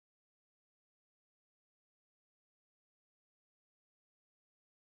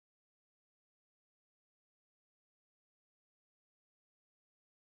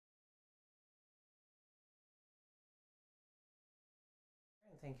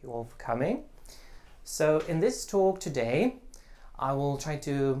thank you all for coming. So in this talk today, I will try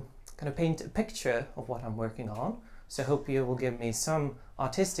to kind of paint a picture of what I'm working on. So I hope you will give me some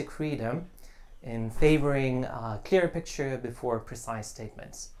artistic freedom in favoring a clear picture before precise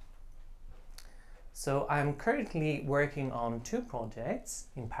statements. So I'm currently working on two projects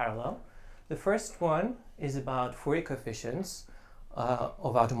in parallel. The first one is about Fourier coefficients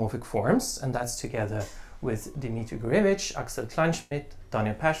of automorphic forms, and that's together with Dmitry Gurevich, Axel Kleinschmidt,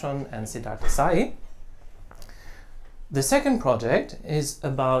 Daniel Persson, and Siddharth Desai. The second project is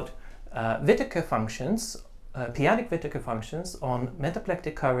about Whittaker functions, p-adic Whittaker functions on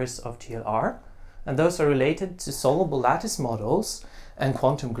metaplectic covers of GLR, and those are related to solvable lattice models and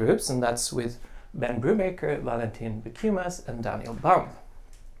quantum groups, and that's with Ben Brubaker, Valentin Bekumas, and Daniel Baum.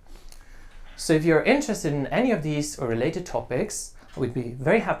 So if you're interested in any of these or related topics, I would be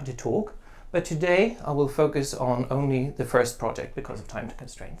very happy to talk, but today I will focus on only the first project because of time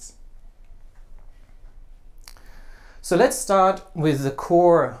constraints. So let's start with the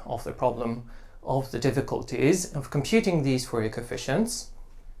core of the problem of the difficulties of computing these Fourier coefficients.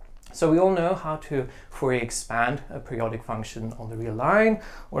 So we all know how to Fourier expand a periodic function on the real line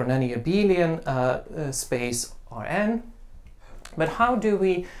or in any abelian space Rn. But how do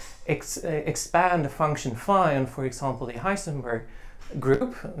we expand a function phi on, for example, the Heisenberg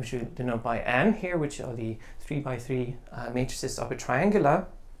group, which we denote by n here, which are the 3×3 matrices of a triangular,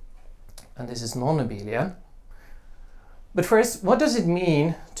 and this is non-abelian. But first, what does it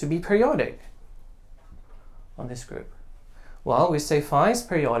mean to be periodic on this group? Well, we say phi is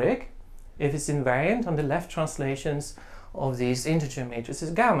periodic if it's invariant on the left translations of these integer matrices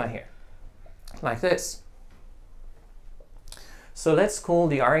gamma here, like this. So let's call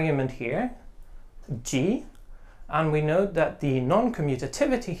the argument here G, and we note that the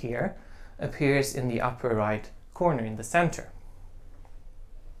non-commutativity here appears in the upper right corner in the center.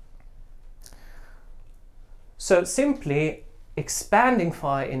 So simply expanding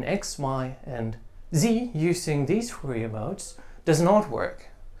phi in x, y, and z using these Fourier modes does not work,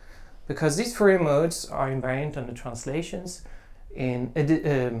 because these Fourier modes are invariant on the translations in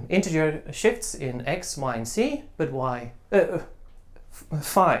integer shifts in x, y, and z, but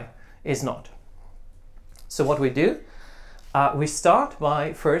phi is not. So what we do, we start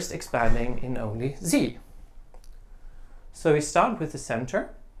by first expanding in only z. So we start with the center,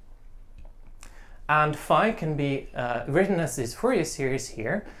 and phi can be written as this Fourier series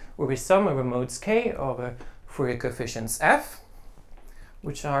here, where we sum over modes k over Fourier coefficients f,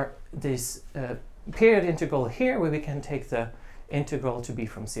 which are this period integral here, where we can take the integral to be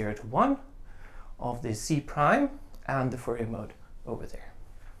from 0 to 1 of the c prime and the Fourier mode over there.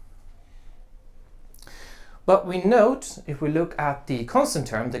 But we note, if we look at the constant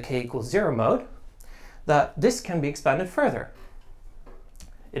term, the k equals 0 mode, that this can be expanded further.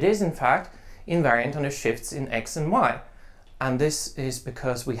 It is in fact invariant on the shifts in x and y, and this is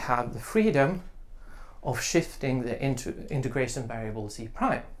because we have the freedom of shifting the integration variable z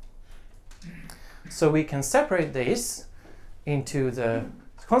prime. So we can separate this into the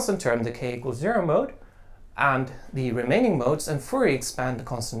constant term, the k equals 0 mode, and the remaining modes, and Fourier expand the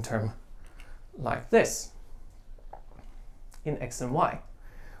constant term like this in x and y,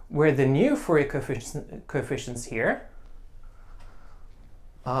 where the new Fourier coefficients here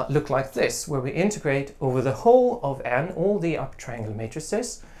look like this, where we integrate over the whole of n, all the upper triangular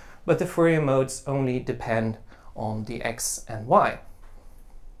matrices, but the Fourier modes only depend on the x and y.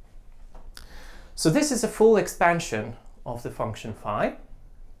 So this is a full expansion of the function phi.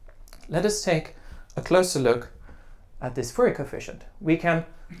 Let us take a closer look at this Fourier coefficient. We can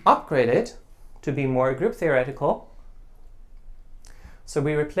upgrade it to be more group theoretical. So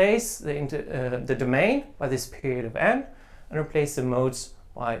we replace the domain by this period of n, and replace the modes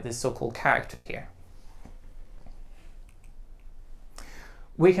by this so-called character here.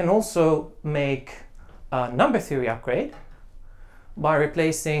 We can also make a number theory upgrade by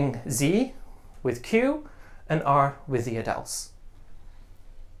replacing z with q and r with the adels.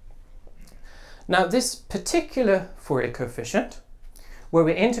 Now this particular Fourier coefficient, where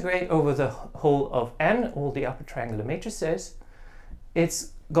we integrate over the whole of n, all the upper triangular matrices,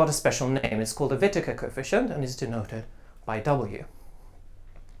 it's got a special name. It's called a Whittaker coefficient and is denoted by W.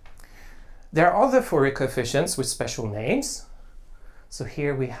 There are other Fourier coefficients with special names. So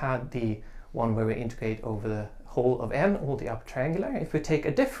here we had the one where we integrate over the whole of n, all the upper triangular. If we take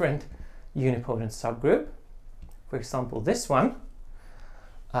a different unipotent subgroup, for example this one,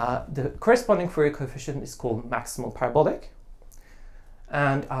 the corresponding Fourier coefficient is called maximal parabolic.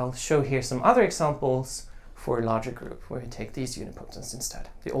 And I'll show here some other examples for a larger group where we take these unipotents instead.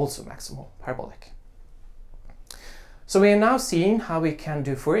 They're also maximal parabolic. So we are now seeing how we can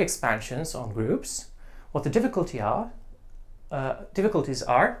do Fourier expansions on groups, what the difficulties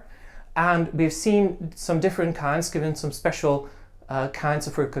are, and we've seen some different kinds, given some special kinds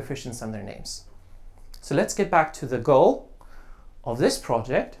of Fourier coefficients and their names. So let's get back to the goal of this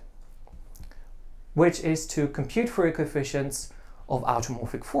project, which is to compute Fourier coefficients of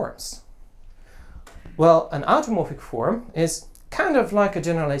automorphic forms. Well, an automorphic form is kind of like a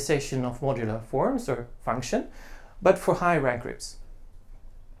generalization of modular forms or function, but for high rank groups.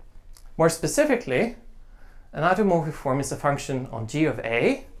 More specifically, an automorphic form is a function on G of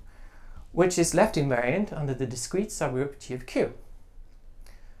A, which is left invariant under the discrete subgroup G of Q.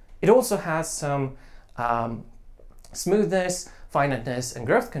 It also has some smoothness, finiteness, and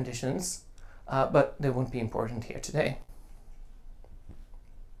growth conditions, but they won't be important here today.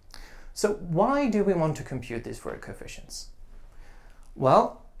 So why do we want to compute these Fourier coefficients?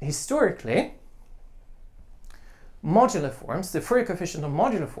 Well, historically, modular forms, the Fourier coefficient of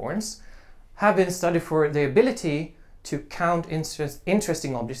modular forms, have been studied for the ability to count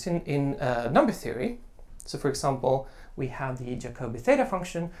interesting objects in number theory. So for example, we have the Jacobi theta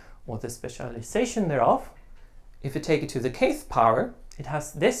function, or the specialization thereof. If you take it to the kth power, it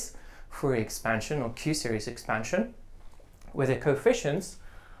has this Fourier expansion, or Q-series expansion, where the coefficients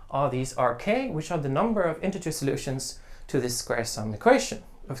are these Rk, which are the number of integer solutions to this square sum equation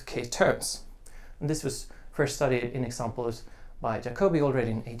of k terms. And this was first studied in examples by Jacobi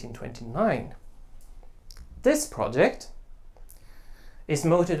already in 1829. This project is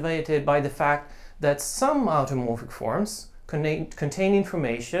motivated by the fact that some automorphic forms contain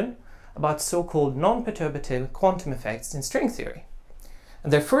information about so-called non-perturbative quantum effects in string theory.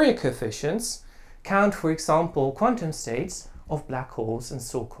 And their Fourier coefficients count, for example, quantum states of black holes and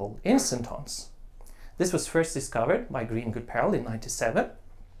so-called instantons. This was first discovered by Green-Goodperl in 1997.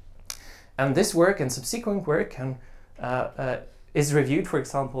 And this work and subsequent work is reviewed, for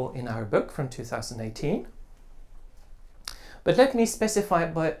example, in our book from 2018. But let me specify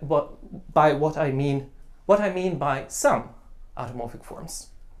by what I mean by some automorphic forms.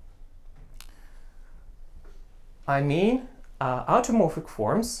 I mean automorphic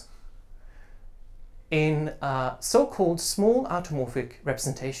forms in so-called small automorphic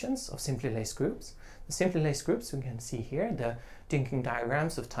representations of simply laced groups. The simply laced groups we can see here, the Dynking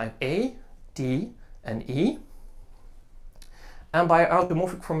diagrams of type A, D, and E. And by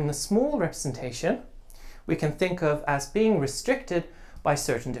automorphic form in a small representation, we can think of as being restricted by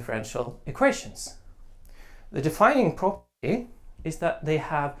certain differential equations. The defining property is that they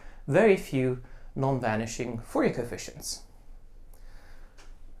have very few non-vanishing Fourier coefficients.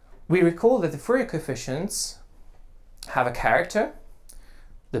 We recall that the Fourier coefficients have a character,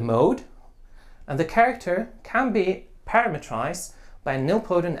 the mode, and the character can be parametrized by a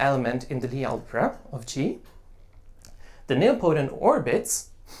nilpotent element in the Lie algebra of G. The nilpotent orbits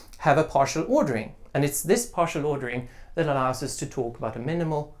have a partial ordering, and it's this partial ordering that allows us to talk about a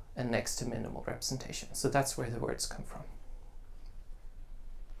minimal and next to minimal representation. So that's where the words come from.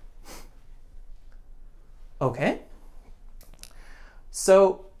 Okay,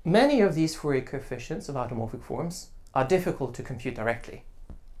 so many of these Fourier coefficients of automorphic forms are difficult to compute directly,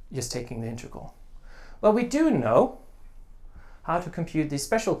 just taking the integral. Well, we do know how to compute these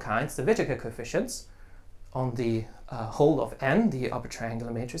special kinds, the Whittaker coefficients, on the whole of n, the upper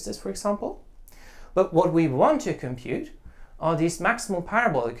triangular matrices, for example. But what we want to compute are these maximal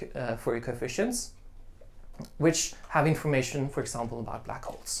parabolic Fourier coefficients, which have information, for example, about black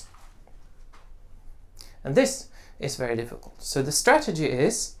holes. And this is very difficult. So the strategy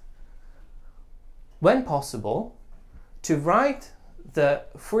is, when possible, to write the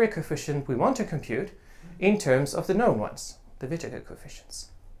Fourier coefficient we want to compute in terms of the known ones, the Whittaker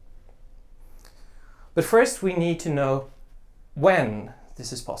coefficients. But first we need to know when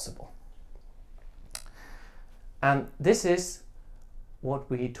this is possible. And this is what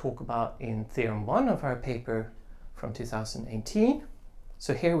we talk about in Theorem 1 of our paper from 2018.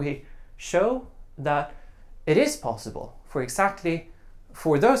 So here we show that it is possible for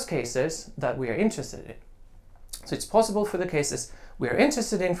those cases that we are interested in. So it's possible for the cases we are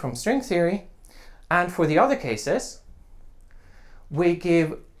interested in from string theory, and for the other cases, we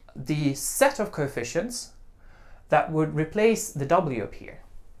give the set of coefficients that would replace the W up here.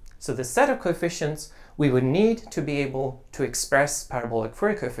 So the set of coefficients we would need to be able to express parabolic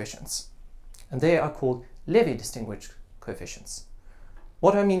Fourier coefficients. And they are called Lévy distinguished coefficients.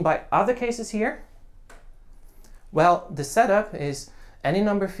 What do I mean by other cases here? Well, the setup is any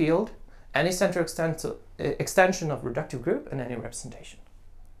number field, any central extension of reductive group, and any representation.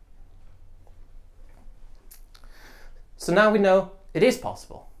 So now we know it is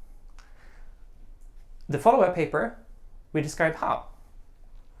possible. The follow-up paper we describe how.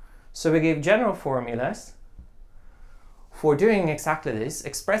 So we gave general formulas for doing exactly this,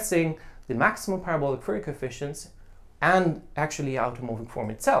 expressing the maximal parabolic Fourier coefficients and actually automorphic form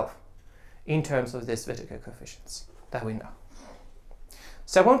itself in terms of this Whittaker coefficients that we know.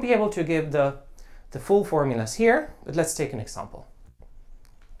 So I won't be able to give the full formulas here, but let's take an example.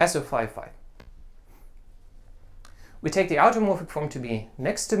 SO55. We take the automorphic form to be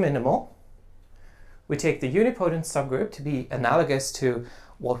next to minimal. We take the unipotent subgroup to be analogous to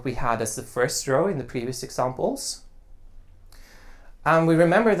what we had as the first row in the previous examples. And we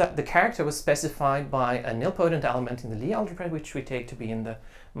remember that the character was specified by a nilpotent element in the Lie algebra, which we take to be in the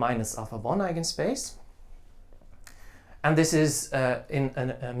minus alpha 1 eigenspace. And this is in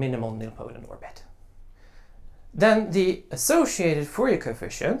a minimal nilpotent orbit. Then the associated Fourier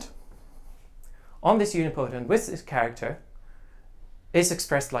coefficient on this unipotent with this character is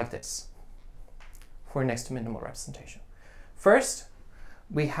expressed like this for next to minimal representation. First,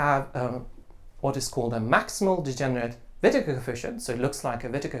 we have what is called a maximal degenerate Whittaker coefficient, so it looks like a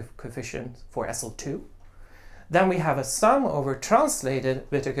Whittaker coefficient for SL2. Then we have a sum over translated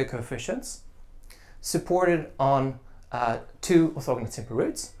Whittaker coefficients supported on two orthogonal simple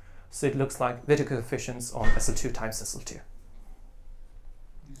roots, so it looks like Whittaker coefficients on SL2 times SL2.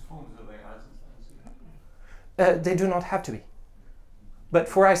 These forms, are they Eisenstein series? They do not have to be. But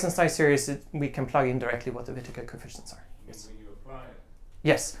for Eisenstein series, we can plug in directly what the Whittaker coefficients are. Yes. When you apply it.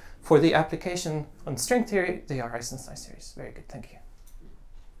 Yes. For the application on string theory, they are Eisenstein series. Very good, thank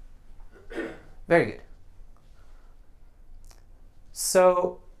you. Very good.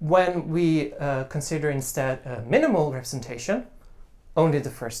 So when we consider instead a minimal representation, only the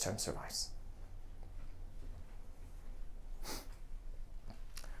first term survives.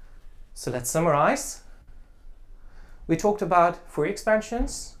 So let's summarize. We talked about Fourier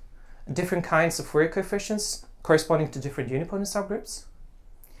expansions, different kinds of Fourier coefficients corresponding to different unipotent subgroups.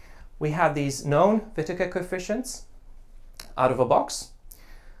 We have these known Whittaker coefficients out of a box.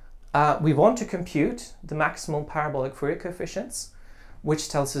 We want to compute the maximal parabolic Fourier coefficients, which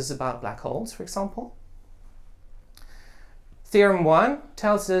tells us about black holes, for example. Theorem 1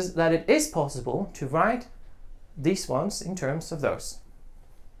 tells us that it is possible to write these ones in terms of those.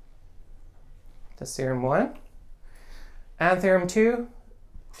 That's theorem 1. And theorem 2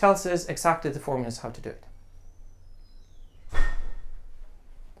 tells us exactly the formulas how to do it.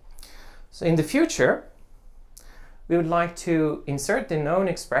 So in the future, we would like to insert the known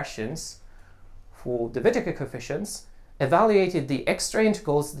expressions for the Whittaker coefficients, evaluate the extra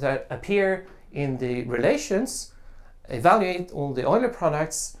integrals that appear in the relations, evaluate all the Euler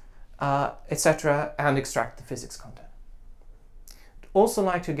products, etc., and extract the physics content. I'd also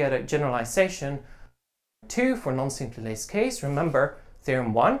like to get a generalization 2 for non-simply laced case. Remember,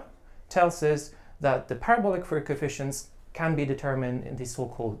 theorem 1 tells us that the parabolic Fourier coefficients can be determined in these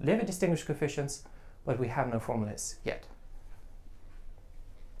so-called Levi distinguished coefficients, but we have no formulas yet.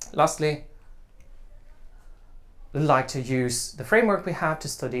 Lastly, we'd like to use the framework we have to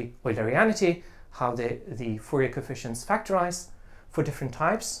study Eulerianity, how the Fourier coefficients factorize for different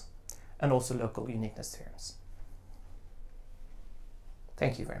types, and also local uniqueness theorems.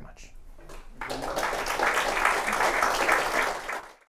 Thank you very much.